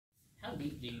How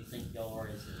deep do you think y'all are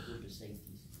as a group of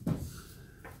safeties?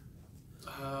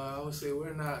 I would say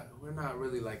we're not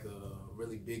really like a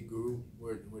really big group.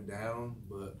 We're down,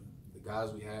 but the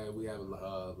guys we have a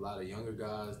lot of younger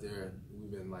guys there.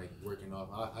 We've been like working off.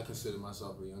 I consider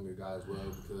myself a younger guy as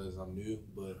well because I'm new,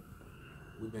 but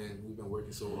we've been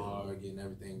working so hard getting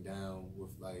everything down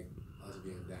with like us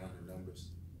being down in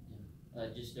numbers. Yeah.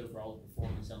 Just overall the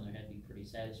performance on there had to be pretty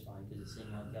satisfying because it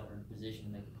seemed like y'all were in a position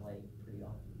to make a play pretty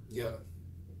often. Yeah.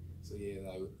 So yeah,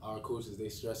 like our coaches, they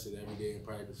stress it every day in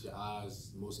practice. Your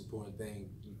eyes, the most important thing.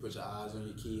 You put your eyes on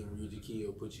your key and read your key,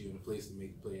 it'll put you in a place to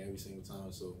make a play every single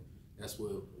time. So that's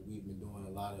what we've been doing a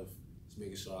lot of, is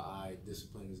making sure our eye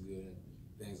discipline is good and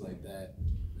things like that.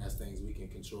 And that's things we can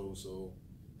control. So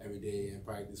every day in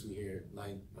practice, we hear it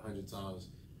like 100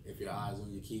 times. If your eyes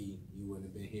on your key, you wouldn't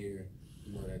have been here.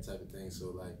 You know, that type of thing.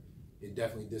 So like, it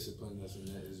definitely disciplined us, and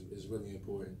that is really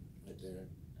important right there.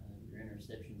 Your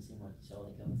interception seemed like you saw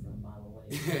it coming from a mile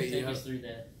away. Take us through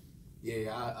that.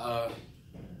 Yeah,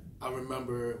 I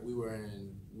remember we were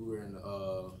in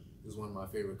it was one of my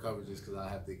favorite coverages because I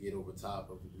have to get over top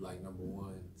of like number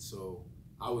one. So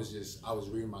I was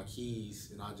reading my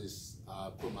keys, and I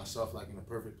put myself like in a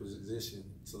perfect position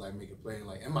to like make a play. And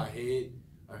like in my head,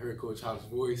 I heard Coach Hop's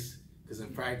voice, because in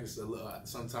practice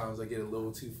sometimes I get a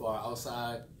little too far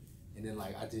outside, and then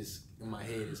like in my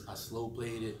head I slow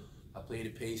played it. I played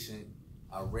it patient.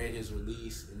 I read his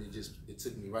release, and it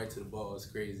took me right to the ball. It's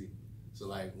crazy. So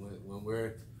like when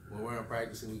we're in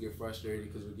practice and we get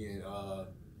frustrated because we're getting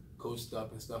coached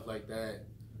up and stuff like that,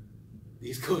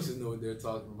 these coaches know what they're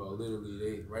talking about. Literally,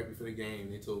 they right before the game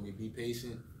they told me, be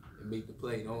patient and make the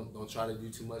play. Don't try to do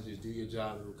too much. Just do your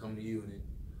job. It will come to you, and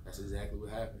that's exactly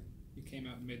what happened. You came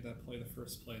out and made that play the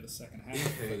first play of the second half.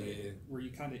 Yeah. Were you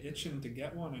kind of itching to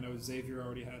get one? I know Xavier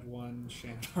already had one.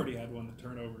 Shannon already had one. The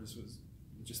turnovers was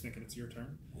just thinking it's your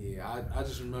turn. Yeah, I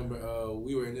just remember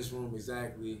we were in this room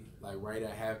exactly like right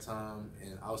at halftime,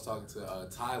 and I was talking to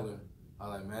Tyler. I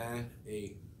was like, man,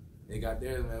 hey, they got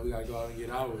theirs, man. We gotta go out and get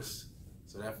ours.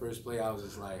 So that first play, I was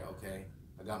just like, okay,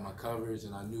 I got my coverage,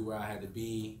 and I knew where I had to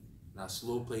be, and I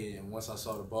slow played it. And once I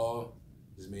saw the ball,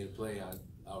 just made a play.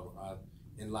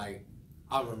 And like,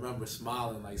 I remember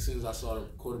smiling. Like, as soon as I saw the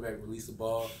quarterback release the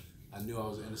ball, I knew I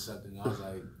was intercepting. I was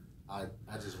like, I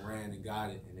just ran and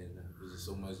got it, and then it was just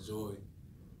so much joy.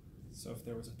 So if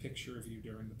there was a picture of you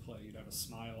during the play, you'd have a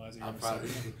smile as you I'd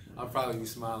probably be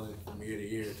smiling from ear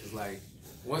to ear, because like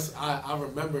once I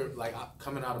remember like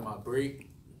coming out of my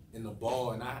break in the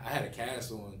ball, and I had a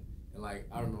cast on, and like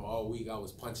I remember all week I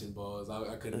was punching balls.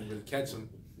 I couldn't really catch them.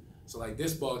 So like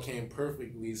this ball came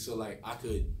perfectly, so like I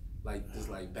could like just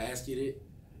like basket it,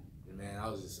 and man, I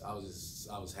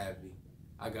was happy.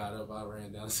 I got up, I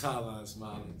ran down the sideline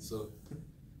smiling. So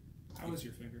how was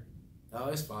your finger? Oh,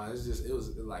 it's fine. It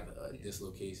was like a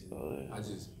dislocation. Oh,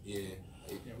 yeah.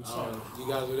 We saw it. You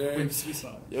guys were there? We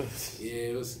saw it. Yes.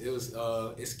 Yeah,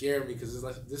 it scared me because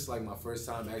this is like my first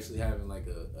time actually having like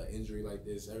a injury like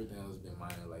this. Everything else has been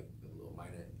minor, like a little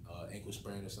minor ankle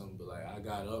sprain or something. But like I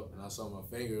got up and I saw my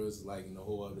finger. It was like in the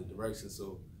whole other direction.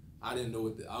 So I didn't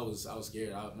know I was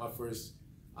scared. I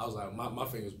was like my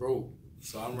finger's broke.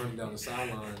 So I'm running down the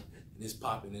sideline, and it's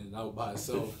popping in and out by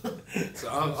itself. So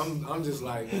I'm just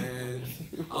like, man,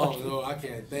 I don't know. I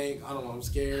can't think. I don't know. I'm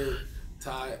scared.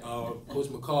 Coach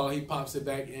McCall, he pops it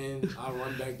back in. I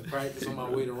run back to practice on my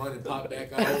way to run and pop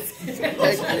back out.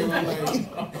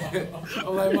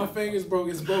 I'm like, my finger's broke.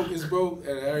 It's broke.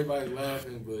 And everybody's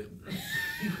laughing, but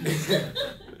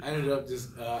I ended up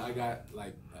I got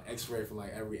like an X-ray from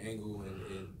like every angle, and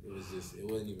it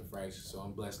wasn't even fractured. So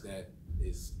I'm blessed that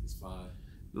it's fine.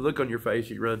 The look on your face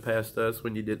you run past us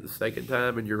when you did the second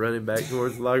time and you're running back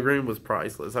towards the locker room was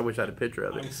priceless. I wish I had a picture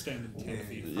of it. I was standing 10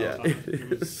 feet. Yeah.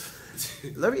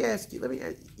 Let me ask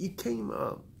you, you came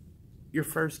your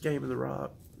first game in the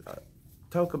Rock.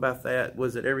 Talk about that.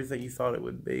 Was it everything you thought it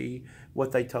would be?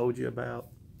 What they told you about?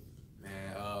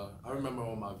 Man, I remember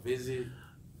on my visit,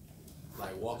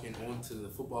 like walking onto the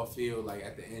football field, like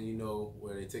at the end, you know,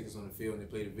 where they take us on the field and they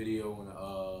play the video on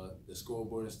the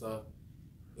scoreboard and stuff.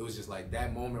 It was just like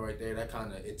that moment right there, that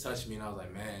kind of, it touched me, and I was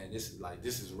like, man, this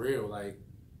is real, like,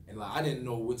 and like I didn't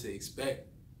know what to expect,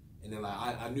 and then like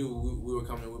I knew we were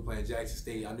coming, we were playing Jackson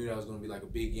State. I knew that was gonna be like a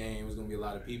big game. It was gonna be a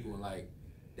lot of people, and like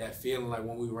that feeling, like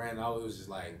when we ran out, it was just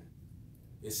like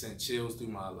it sent chills through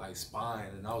my like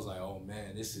spine, and I was like, oh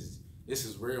man, this is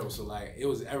real. So like it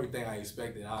was everything I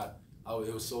expected. It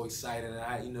was so exciting, and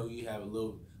I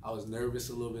was nervous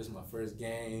a little bit. It's my first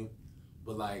game,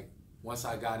 but like once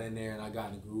I got in there and I got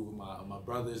in the groove with my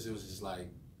brothers, it was just like,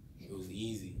 it was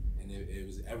easy. And it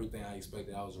was everything I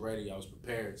expected. I was ready. I was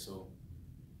prepared. So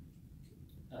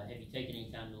Have you taken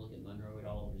any time to look at Monroe at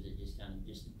all, or is it just kind of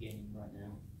just the beginning right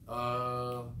now?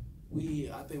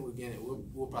 I think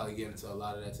we'll probably get into a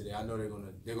lot of that today. I know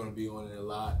they're gonna be on it a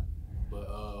lot,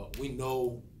 but we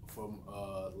know from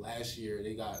last year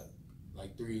they got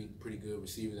like 3 pretty good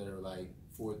receivers that are like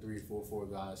 4-3,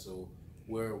 4-4 guys. So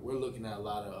we're looking at a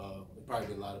lot of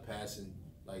probably a lot of passing,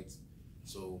 like,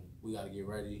 so we got to get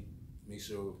ready, make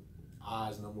sure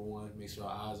eyes number one, make sure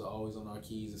our eyes are always on our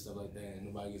keys and stuff like that, and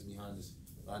nobody gets behind us.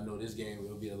 But I know this game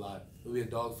it'll be a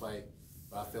dogfight,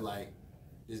 but I feel like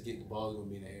the ball's gonna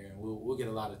be in the air, and we'll get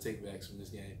a lot of takebacks from this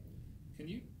game. Can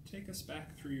you take us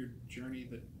back through your journey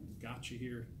that got you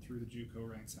here through the JUCO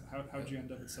ranks? How'd you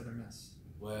end up at Southern Miss?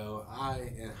 Well,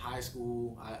 in high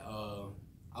school,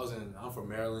 I'm from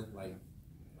Maryland, like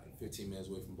 15 minutes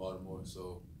away from Baltimore,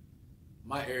 so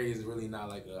my area is really not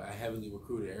like a heavily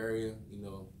recruited area, you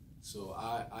know. So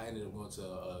I ended up going to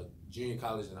a junior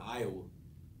college in Iowa.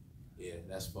 Yeah,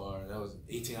 that's far. That was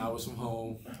 18 hours from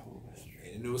home,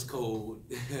 and it was cold.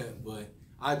 But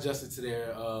I adjusted to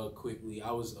there quickly.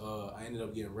 I ended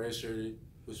up getting redshirted,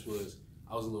 which was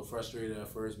I was a little frustrated at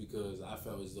first because I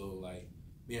felt as though like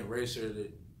being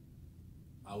redshirted,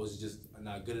 I was just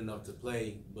not good enough to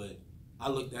play. But I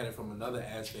looked at it from another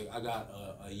aspect. I got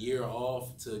a year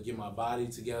off to get my body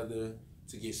together,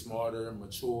 to get smarter,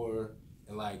 mature,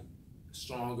 and like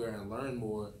stronger and learn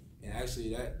more. And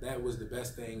actually that was the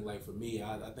best thing like for me.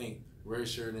 I think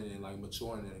redshirting and like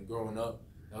maturing and growing up,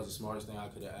 that was the smartest thing I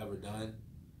could have ever done.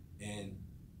 And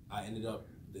I ended up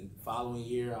the following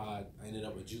year, I ended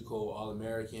up a JUCO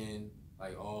All-American,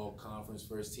 like all conference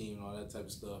first team and all that type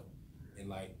of stuff. And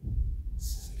like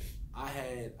I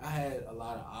had a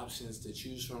lot of options to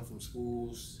choose from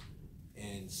schools,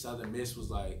 and Southern Miss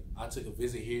was like, I took a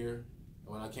visit here,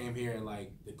 and when I came here and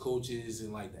like the coaches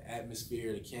and like the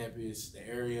atmosphere, the campus, the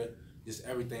area, just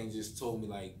everything just told me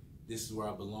like this is where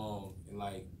I belong. And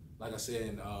like I said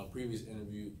in a previous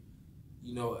interview,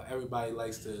 you know, everybody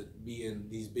likes to be in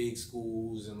these big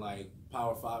schools and like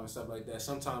Power 5 and stuff like that.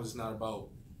 Sometimes it's not about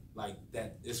like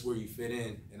that, it's where you fit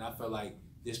in. And I felt like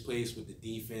this place with the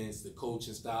defense, the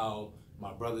coaching style,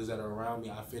 my brothers that are around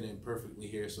me, I fit in perfectly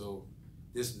here. So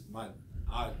this is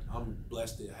I'm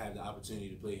blessed to have the opportunity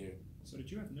to play here. So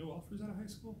did you have no offers out of high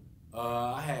school?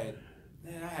 I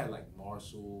had like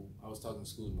Marshall. I was talking to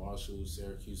schools, Marshall,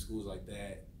 Syracuse, schools like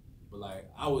that. But like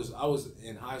I was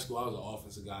in high school, I was an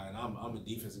offensive guy, and I'm a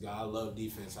defensive guy. I love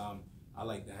defense. I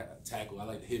like to tackle. I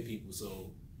like to hit people.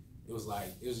 So it was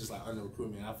just like under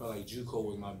recruitment. I felt like JUCO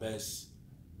was my best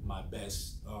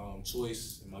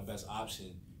choice and my best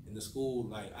option. In the school,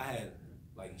 like I had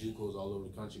like JUCOs all over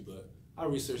the country, but I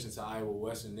researched into Iowa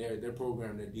Western. Their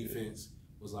program, their defense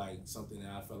was like something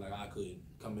that I felt like I could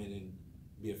come in and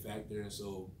be a factor. And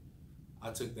so I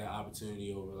took that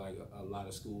opportunity over like a lot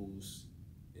of schools,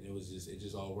 and it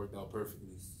just all worked out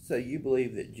perfectly. So you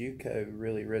believe that JUCO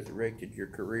really resurrected your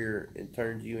career and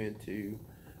turned you into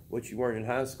what you weren't in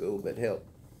high school, but helped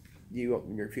you up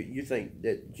in your future? You think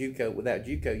that without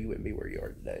JUCO, you wouldn't be where you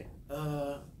are today?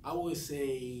 I would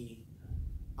say,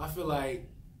 I feel like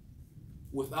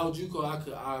without JUCO,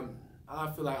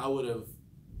 I feel like I would have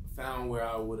found where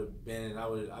I would have been, and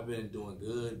I've been doing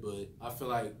good. But I feel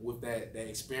like with that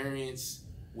experience,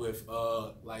 with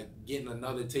like getting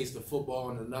another taste of football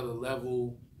on another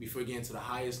level before getting to the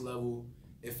highest level,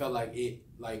 it felt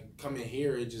like coming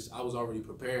here, I was already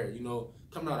prepared. You know,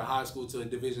 coming out of high school to a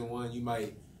Division I, you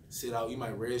might sit out, you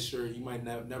might redshirt, you might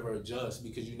never adjust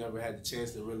because you never had the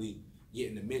chance to really get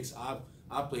in the mix. I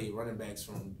played running backs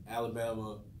from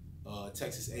Alabama,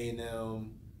 Texas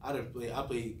A&M. I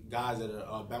played guys that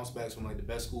are bounce backs from like the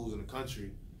best schools in the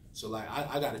country. So like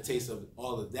I got a taste of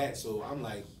all of that. So I'm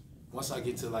like, once I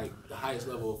get to like the highest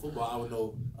level of football, I would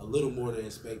know a little more to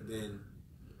expect than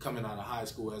coming out of high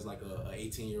school as like a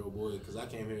 18-year-old boy, because I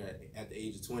came here at the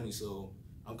age of 20, so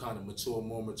I'm kind of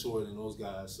more mature than those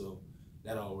guys. So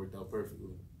that all worked out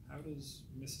perfectly. How does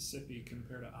Mississippi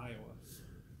compare to Iowa?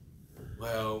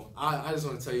 Well, I just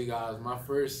want to tell you guys, my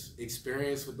first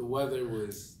experience with the weather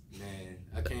was, man,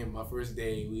 I came my first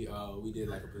day, we did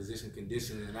like a position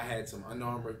conditioning, and I had some Under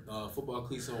Armour football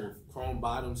cleats on with chrome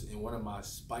bottoms, and one of my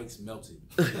spikes melted.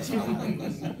 That's how it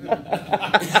was.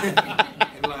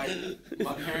 And like,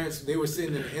 my parents, they were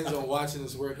sitting in the end zone watching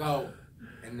us work out,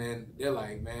 and then they're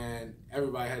like, man,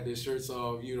 everybody had their shirts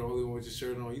off, you the only one with your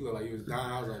shirt on, you look like you was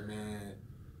dying. I was like, man,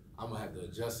 I'm gonna have to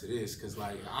adjust to this, because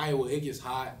like Iowa, it gets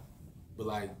hot, but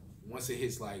like once it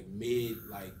hits like mid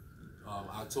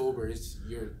October,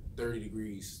 you're 30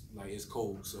 degrees, like it's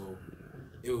cold. So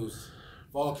it was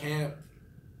fall camp.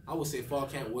 I would say fall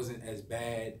camp wasn't as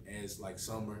bad as like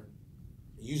summer.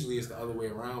 Usually it's the other way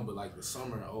around, but like the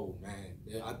summer, oh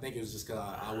man, I think it was just because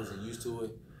I wasn't used to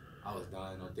it. I was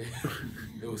dying out there.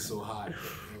 It was so hot.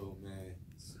 Oh man.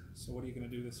 So what are you gonna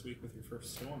do this week with your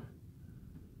first storm?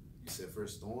 You said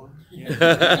first storm? Yeah.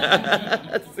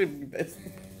 That's the best.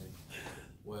 Man.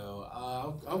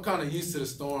 Well, I'm kind of used to the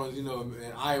storms. You know,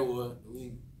 in Iowa,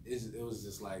 it was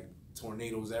just like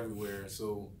tornadoes everywhere.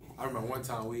 So I remember one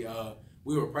time we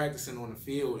were practicing on the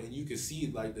field, and you could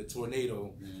see like the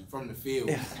tornado from the field.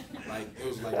 Yeah. Like it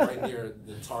was like right near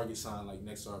the target sign, like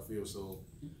next to our field. So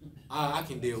I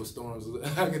can deal with storms.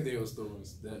 I can deal with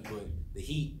storms. But the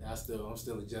heat, I'm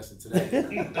still adjusting to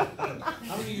that.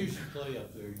 How many years you play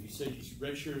up there? You said you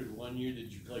redshirted 1 year.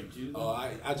 Did you play 2? Oh,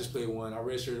 I just played one. I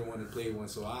redshirted one and played one,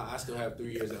 so I still have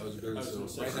 3 years of eligibility.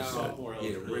 So right now, sophomore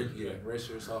eligibility.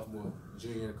 redshirt, sophomore,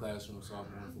 junior in the classroom,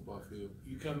 sophomore on the football field.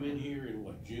 You come in here in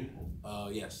what, June?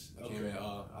 Yes, I came in.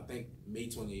 I think May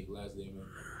 28th, last day, man.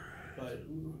 But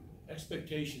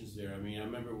expectations there. I mean, I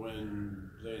remember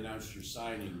when they announced your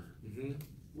signing. Mm-hmm.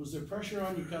 Was there pressure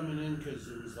on you coming in because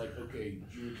it was like, okay,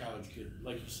 junior college kid,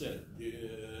 like you said,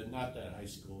 not that high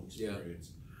school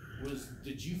experience. Yeah.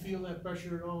 Did you feel that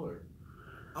pressure at all, or?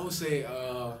 I would say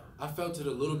I felt it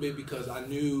a little bit because I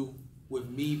knew with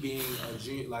me being a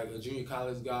junior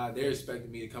college guy, they're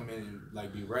expecting me to come in and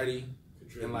like be ready,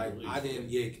 and like I didn't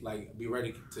be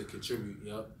ready to contribute.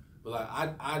 Yep. But like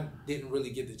I didn't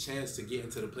really get the chance to get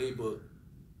into the playbook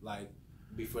like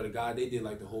before the guy. They did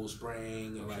like the whole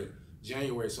spring and like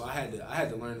January, so I had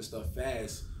to learn the stuff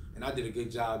fast, and I did a good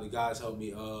job. The guys helped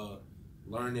me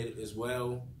learn it as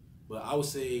well. But I would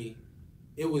say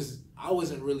I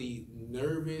wasn't really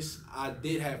nervous. I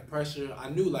did have pressure.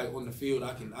 I knew like on the field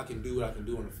I can do what I can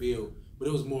do on the field, but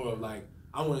it was more of like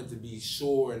I wanted to be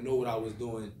sure and know what I was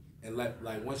doing, and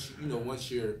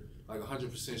once you're like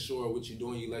 100% sure of what you're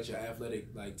doing, you let your athletic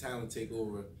like talent take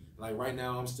over. Like right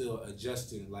now I'm still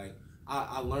adjusting. Like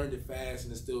I learned it fast,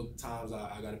 and there's still times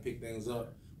I got to pick things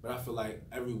up. But I feel like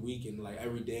every week and like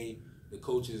every day, the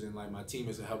coaches and like my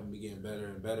teammates are helping me getting better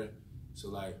and better. So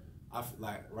like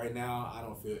right now I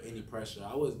don't feel any pressure.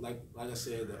 I was like I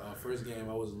said, the first game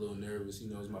I was a little nervous.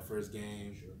 You know, it was my first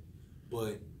game. Sure.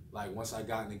 But like once I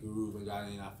got in the groove and got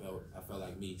in, I felt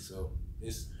like me. So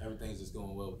everything's just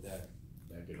going well with that.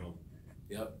 Back at home.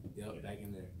 Yep, back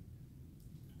in there.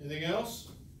 Anything else?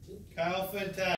 Ky'el, fantastic.